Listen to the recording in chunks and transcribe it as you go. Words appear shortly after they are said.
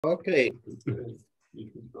Okay.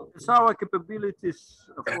 It's our capabilities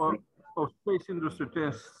of space industry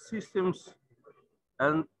test systems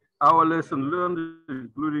and our lesson learned,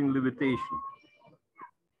 including levitation.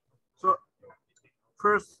 So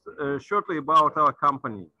first, shortly about our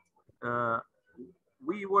company.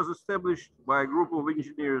 We was established by a group of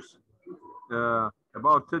engineers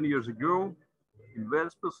about 10 years ago in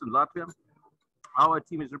Ventspils in Latvia. Our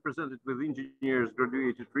team is represented with engineers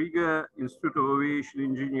graduated RIGA, Institute of Aviation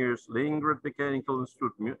Engineers, Leningrad Mechanical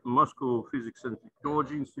Institute, Moscow Physics and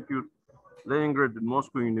Technology Institute, Leningrad and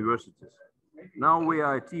Moscow universities. Now we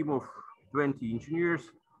are a team of 20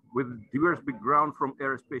 engineers with diverse background from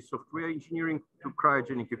aerospace software engineering to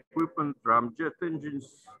cryogenic equipment, ramjet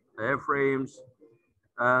engines, airframes,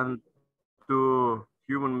 and to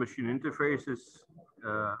human machine interfaces,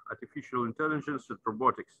 artificial intelligence, and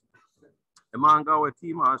robotics. Among our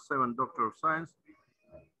team are 7 Doctors of Science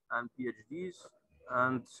and PhDs,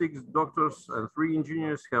 and 6 doctors and 3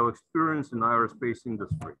 engineers have experience in aerospace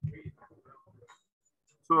industry.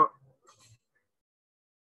 So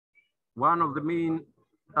one of the main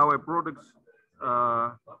our products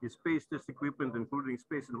is space test equipment, including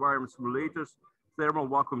space environment simulators, thermal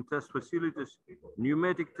vacuum test facilities,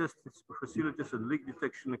 pneumatic test facilities, and leak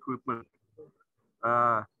detection equipment.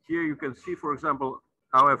 Here you can see, for example,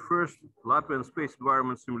 our first Latvian space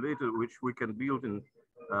environment simulator, which we can build in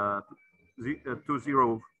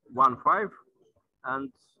 2015,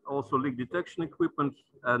 and also leak detection equipment,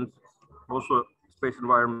 and also space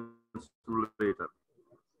environment simulator.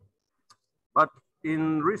 But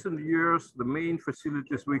in recent years, the main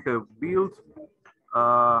facilities we have built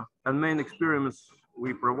and main experiments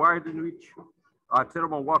we provide in which are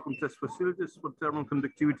thermal vacuum test facilities for thermal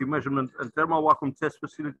conductivity measurement and thermal vacuum test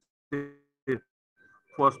facility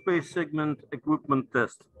for space segment equipment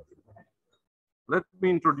test. Let me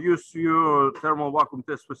introduce you thermal vacuum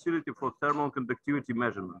test facility for thermal conductivity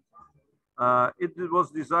measurement. It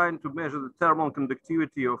was designed to measure the thermal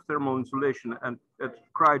conductivity of thermal insulation and at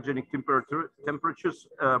cryogenic temperatures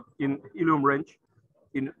in helium range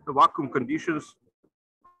in vacuum conditions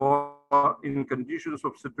or in conditions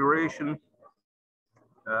of saturation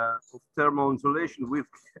of thermal insulation with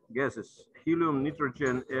gases, helium,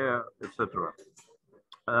 nitrogen, air, etc.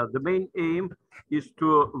 The main aim is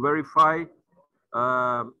to verify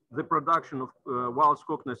the production of Valsts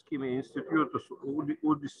Chemie Institutus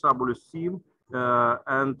Udis Sabulis team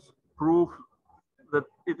and prove that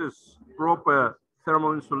it is proper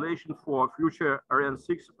thermal insulation for future Ariane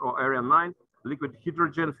 6 or Ariane 9 liquid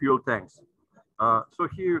hydrogen fuel tanks. So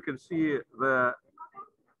here you can see the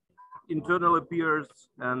internal appearance,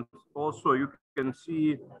 and also you can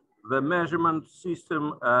see the measurement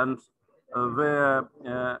system and the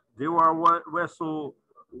DOR vessel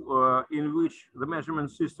in which the measurement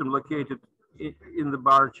system located in the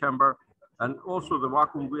bar chamber, and also the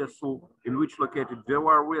vacuum vessel in which located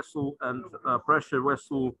DOR vessel and pressure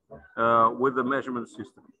vessel with the measurement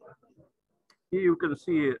system. Here you can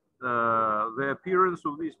see the appearance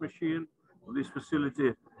of this machine, this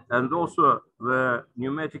facility, and also the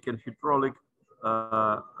pneumatic and hydraulic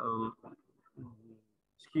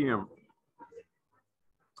scheme.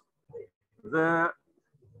 The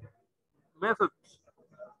method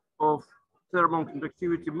of thermal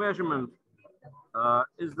conductivity measurement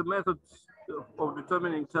is the method of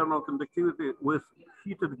determining thermal conductivity with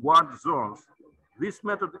heated guard zones. This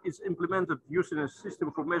method is implemented using a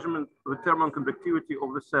system for measurement of the thermal conductivity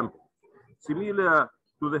of the sample. Similar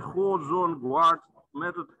to the hot zone guard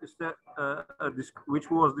method, which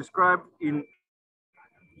was described in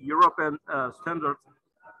European standard,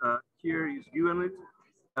 here is given it.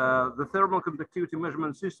 The thermal conductivity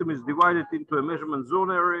measurement system is divided into a measurement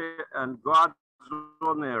zone area and guard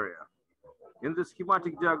zone area. In the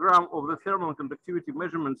schematic diagram of the thermal conductivity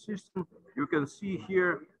measurement system, you can see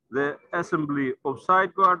here the assembly of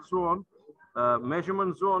side guard zone,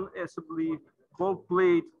 measurement zone assembly, cold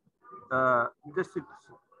plate, tested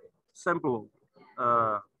sample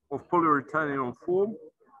of polyurethane foam,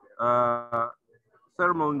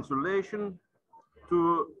 thermal insulation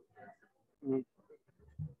to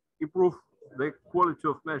improve the quality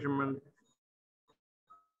of measurement.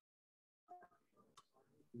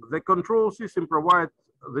 The control system provides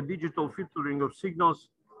the digital filtering of signals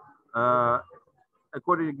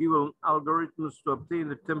according to given algorithms to obtain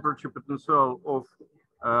the temperature potential of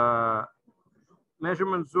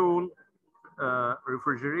measurement zone,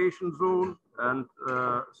 refrigeration zone, and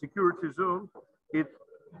security zone. It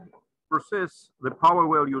processes the power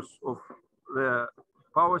values of the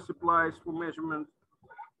power supplies for measurement,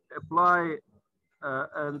 apply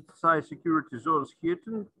and size security zones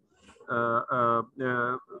heating,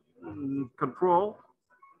 control,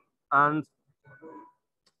 And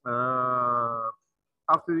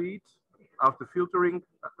after it, after filtering,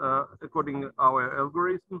 according to our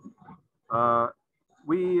algorithm,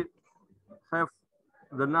 we have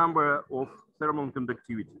the number of thermal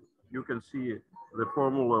conductivity. You can see the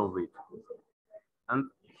formula of it. And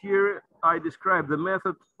here I describe the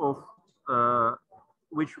method of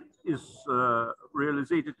which is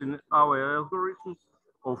realized in our algorithm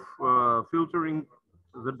of filtering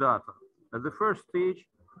the data. At the first stage,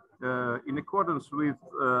 in accordance with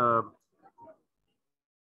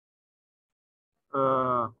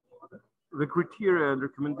the criteria and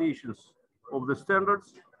recommendations of the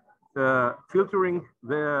standards, filtering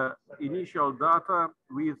the initial data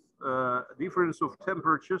with difference of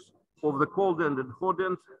temperatures of the cold end and hot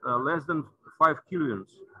end less than 5 kelvins.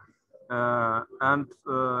 And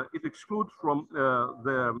it excludes from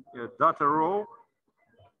the data row.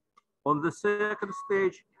 On the second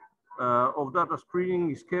stage of data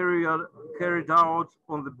screening is carried out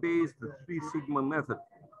on the base the 3 sigma method,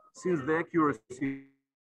 since the accuracy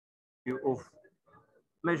of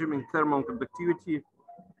measuring thermal conductivity,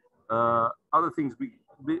 other things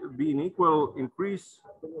being equal, increase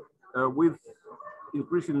with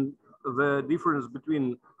increasing the difference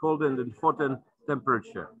between cold end and hot end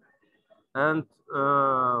temperature. And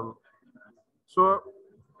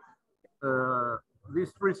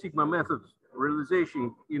these 3 sigma methods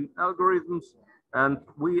realization in algorithms, and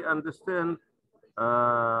we understand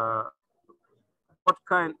what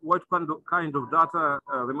kind of data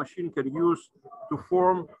the machine can use to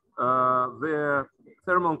form the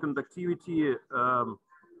thermal conductivity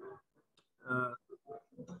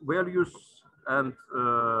values, and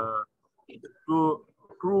to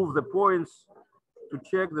prove the points, to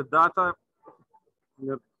check the data,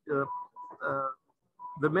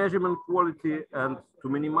 the measurement quality, and to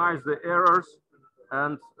minimize the errors,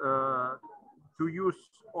 and to use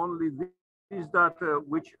only these data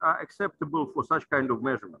which are acceptable for such kind of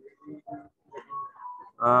measurement.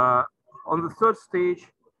 On the third stage,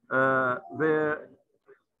 the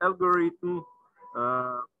algorithm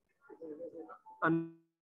understand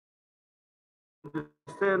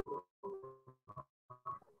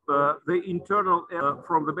the internal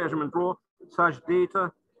from the measurement raw such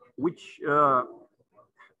data which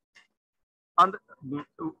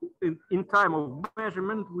in time of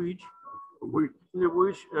measurement which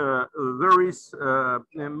there is a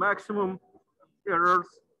maximum errors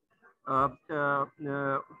of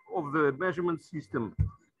the measurement system,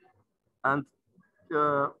 and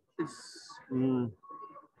it's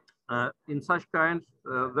in such kind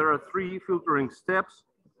there are 3 filtering steps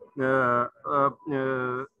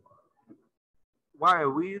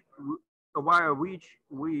via which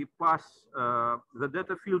we pass the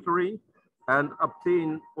data filtering and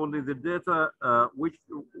obtain only the data which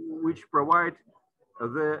provide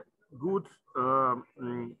the good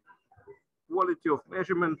quality of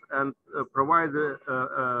measurement and provide the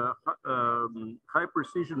high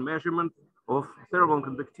precision measurement of thermal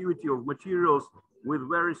conductivity of materials with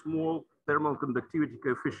very small thermal conductivity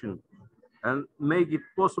coefficient, and make it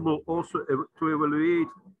possible also to evaluate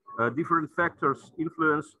different factors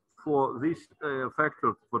influence for this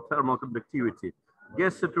factor for thermal conductivity.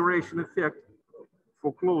 Gas saturation effect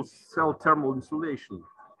for closed cell thermal insulation.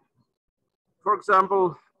 For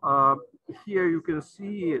example, here you can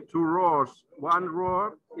see 2 rows. One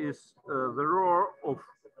row is the row of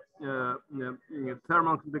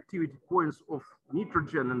thermal conductivity points of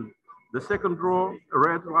nitrogen, and the second row,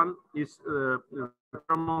 red one, is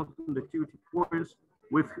thermal conductivity points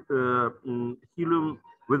with helium,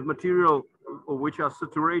 with material which are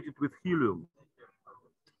saturated with helium.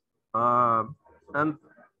 And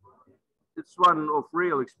it's one of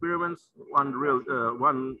real experiments,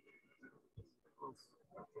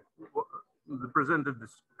 the presented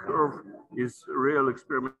this curve is real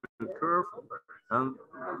experiment curve, and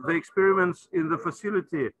the experiments in the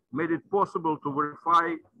facility made it possible to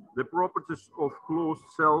verify the properties of closed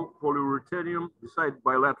cell polyurethanium decided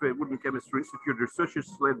by Latvia Wooden Chemistry Institute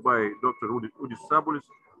researchers led by Dr. Udis Sabulis.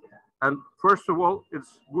 And first of all,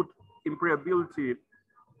 it's good impermeability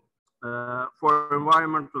for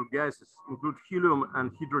environmental gases, include helium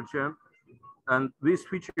and hydrogen. And this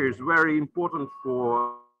feature is very important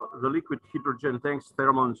for the liquid hydrogen tanks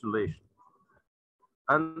thermal insulation.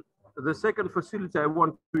 And the second facility I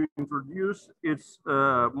want to introduce is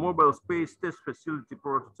mobile space test facility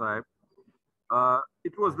prototype.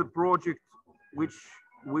 It was the project which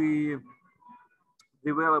we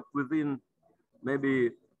developed within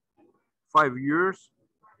maybe 5 years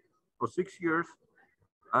or 6 years.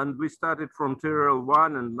 And we started from TRL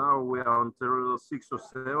 1 and now we are on TRL 6 or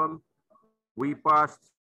 7. We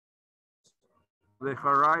passed the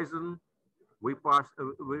Horizon. We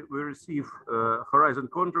receive Horizon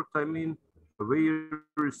contract. I mean, we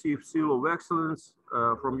receive Seal of Excellence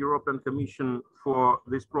from European Commission for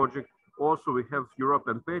this project. Also, we have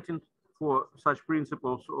European patent for such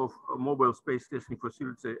principles of mobile space testing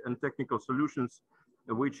facility and technical solutions,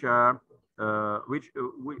 which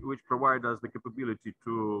provide us the capability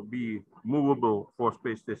to be movable for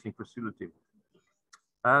space testing facility.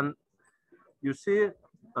 And you see,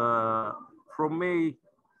 from May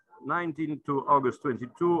 19 to August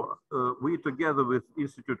 22, we together with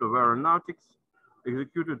Institute of Aeronautics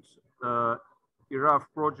executed IRAF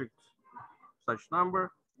project such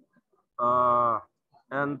number.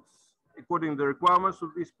 And according to the requirements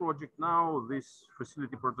of this project now, this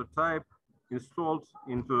facility prototype installed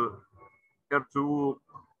into R2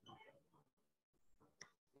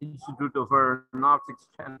 Institute of Aeronautics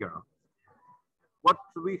hangar. What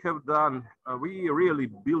we have done, we really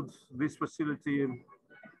built this facility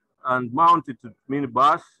and mounted a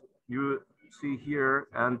minibus you see here,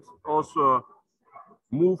 and also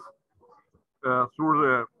move through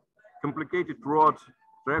the complicated road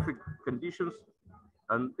traffic conditions.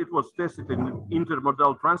 And it was tested in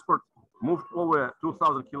intermodal transport, moved over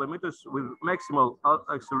 2,000 kilometers with maximal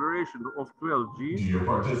acceleration of 12 G. Dear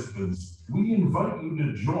participants, we invite you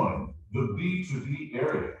to join the B2B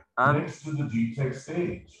area next to the GTEC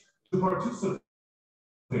stage. To participate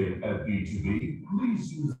at B2B,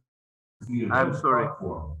 please use the event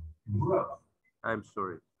platform. I'm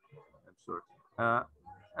sorry.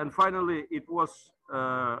 And finally, it was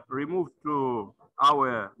removed to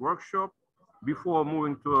our workshop before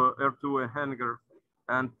moving to R2 hangar,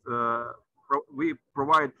 and we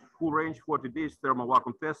provide full range 40 days thermal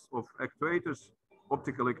vacuum tests of actuators,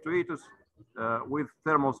 optical actuators, with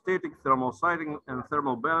thermostatic, thermal sighting, and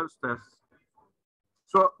thermal balance tests.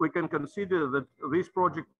 So we can consider that this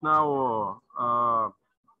project now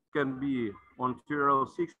can be on TRL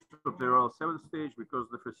 6 to TRL 7 stage, because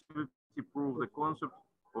the facility proved the concept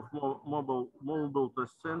of mobile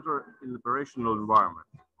test center in operational environment.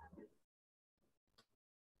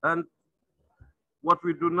 And what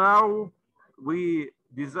we do now, we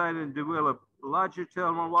design and develop larger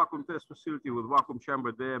thermal vacuum test facility with vacuum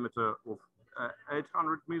chamber diameter of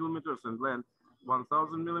 800 millimeters and length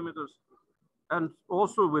 1,000 millimeters, and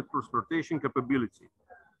also with transportation capability.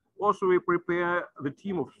 Also, we prepare the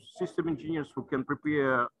team of system engineers who can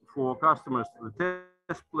prepare for customers the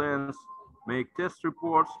test plans, make test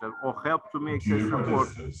reports, or help to make test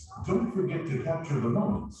reports. Don't forget to capture the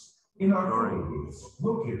moments in our photo booths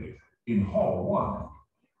located in Hall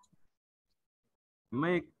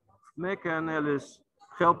 1. Make analysis,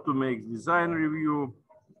 help to make design review,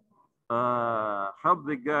 help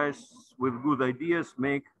the guys with good ideas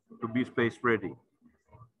make to be space ready.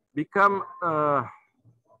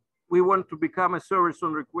 We want to become a service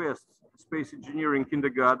on request, space engineering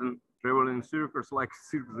kindergarten, traveling circles like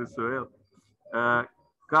Cirque du Soleil.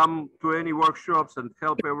 Come to any workshops and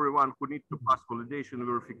help everyone who needs to pass validation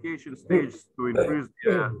verification stage to increase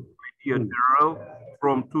their idea TRL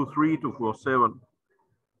from 2.3 to 4.7.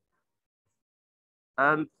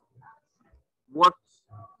 And what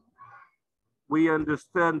we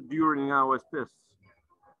understand during our tests.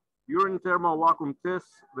 During thermal vacuum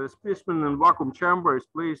tests, the specimen in vacuum chamber is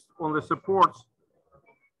placed on the supports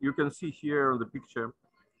you can see here in the picture.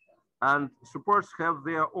 And supports have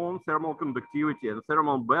their own thermal conductivity and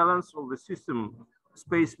thermal balance of the system.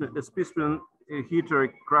 Specimen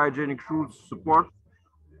heater cryogenic chutes support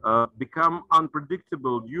become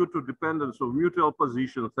unpredictable due to dependence of mutual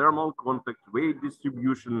position, thermal contact, weight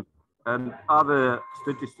distribution, and other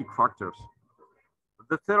statistic factors.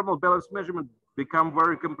 The thermal balance measurement become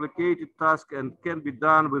very complicated task and can be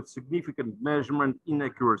done with significant measurement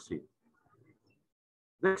inaccuracy.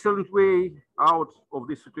 The excellent way out of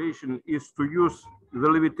this situation is to use the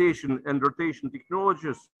levitation and rotation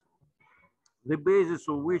technologies, the basis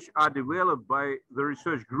of which are developed by the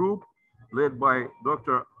research group led by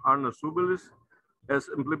Dr. Arna Subelis as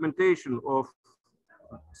implementation of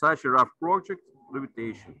such a rough project,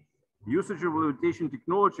 levitation. Usage of levitation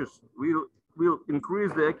technologies will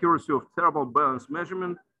increase the accuracy of thermal balance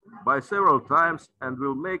measurement by several times and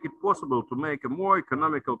will make it possible to make a more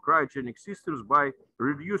economical cryogenic systems by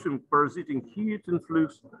reducing parasitic heat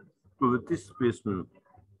influx to the test specimen.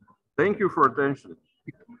 Thank you for attention.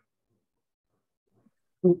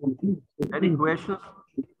 Any questions?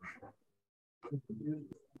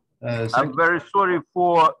 I'm very sorry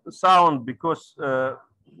for sound because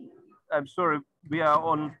I'm sorry, we are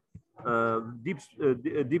on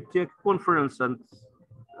deep tech conference, and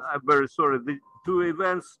I'm very sorry. The two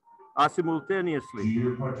events are simultaneously.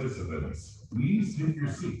 Dear participants, please take your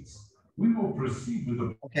seats. We will proceed with the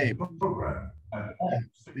Okay. program.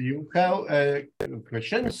 You have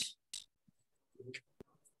questions?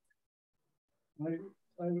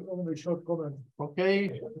 I only short comment. Okay.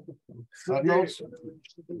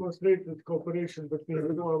 Demonstrated cooperation between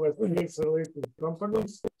more or less related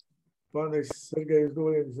companies. One is Sergey is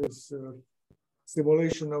doing this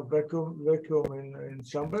simulation of vacuum in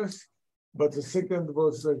chambers, but the second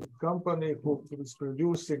was a company who is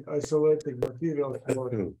producing isolating material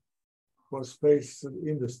for space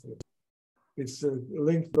industry. It's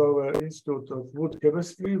linked to our Institute of Wood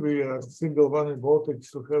Chemistry. We are single one in Baltics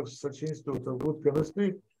to have such Institute of Wood Chemistry.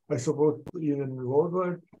 I suppose even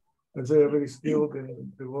worldwide, and they are very skilled in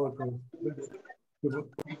the work of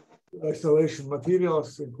isolation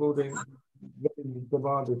materials, including very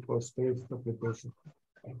demanded for space application.